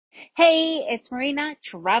Hey, it's Marina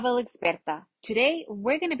Travel Experta. Today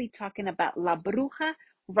we're going to be talking about La Bruja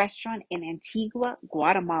restaurant in Antigua,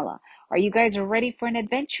 Guatemala. Are you guys ready for an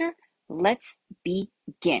adventure? Let's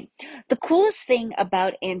begin. The coolest thing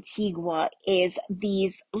about Antigua is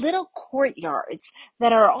these little courtyards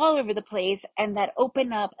that are all over the place and that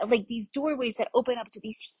open up, like these doorways that open up to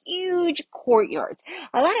these huge courtyards.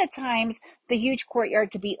 A lot of times, the huge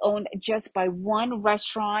courtyard could be owned just by one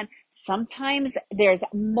restaurant. Sometimes there's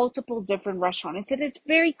multiple different restaurants. It's a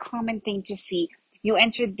very common thing to see. You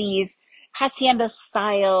enter these hacienda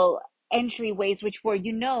style entryways, which were,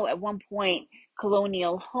 at one point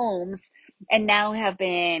colonial homes and now have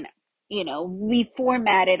been,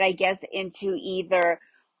 reformatted, I guess, into either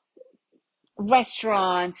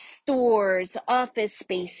restaurants, stores, office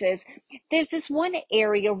spaces. There's this one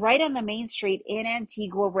area right on the main street in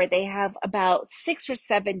Antigua where they have about six or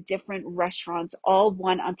seven different restaurants, all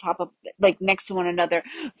one on top of, like next to one another,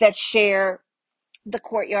 that share the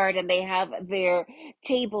courtyard and they have their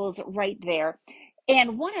tables right there.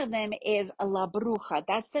 And one of them is La Bruja.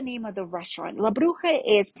 That's the name of the restaurant. La Bruja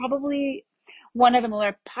is probably one of the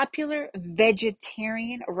more popular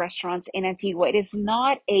vegetarian restaurants in Antigua. It is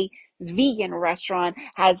not a vegan restaurant,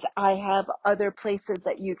 as I have other places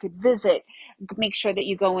that you could visit. Make sure that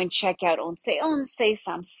you go and check out Once Once,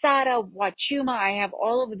 Samsara, Wachuma. I have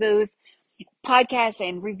all of those podcasts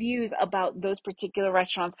and reviews about those particular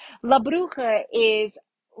restaurants. La Bruja is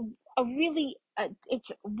a really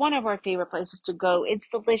it's one of our favorite places to go. It's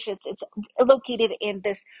delicious. It's located in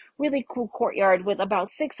this really cool courtyard with about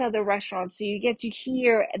six other restaurants, so you get to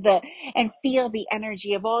hear the and feel the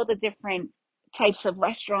energy of all the different types of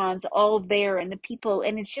restaurants all there and the people,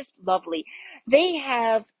 and it's just lovely. They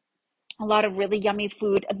have a lot of really yummy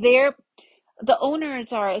food. The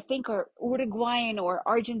owners are, I think, are Uruguayan or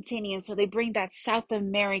Argentinian, so they bring that South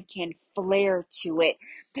American flair to it.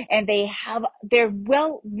 And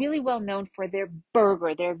really well known for their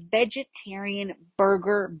vegetarian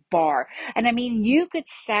burger bar. And I mean, you could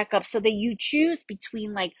stack up so that you choose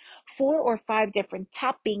between like four or five different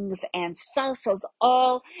toppings and salsas,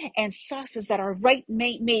 all and sauces that are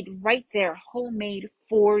made right there, homemade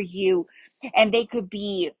for you. And they could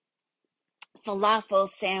be falafel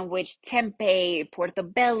sandwich, tempeh,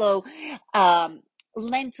 portobello,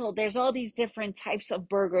 lentil. There's all these different types of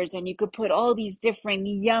burgers, and you could put all these different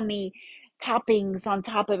yummy toppings on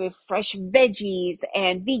top of it, fresh veggies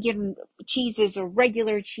and vegan cheeses or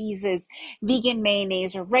regular cheeses, vegan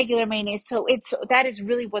mayonnaise or regular mayonnaise. So that is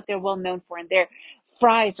really what they're well known for. And their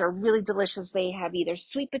fries are really delicious. They have either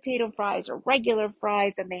sweet potato fries or regular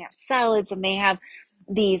fries, and they have salads, and they have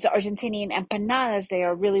these Argentinian empanadas they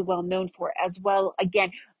are really well known for as well.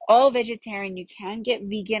 Again, all vegetarian. You can get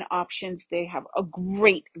vegan options. They have a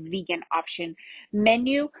great vegan option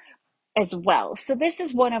menu as well. So this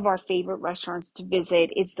is one of our favorite restaurants to visit.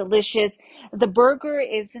 It's delicious. The burger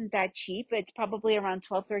isn't that cheap. It's probably around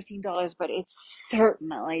 $12, $13, but it's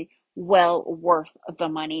certainly well worth the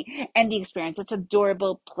money and the experience. It's an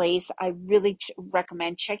adorable place. I really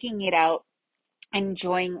recommend checking it out,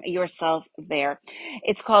 enjoying yourself there.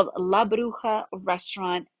 It's called La Bruja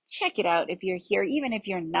Restaurant. Check it out if you're here, even if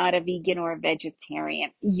you're not a vegan or a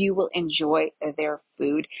vegetarian, you will enjoy their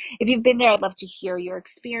food. If you've been there, I'd love to hear your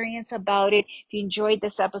experience about it. If you enjoyed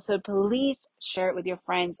this episode, please share it with your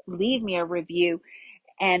friends, leave me a review,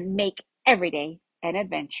 and make every day an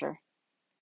adventure.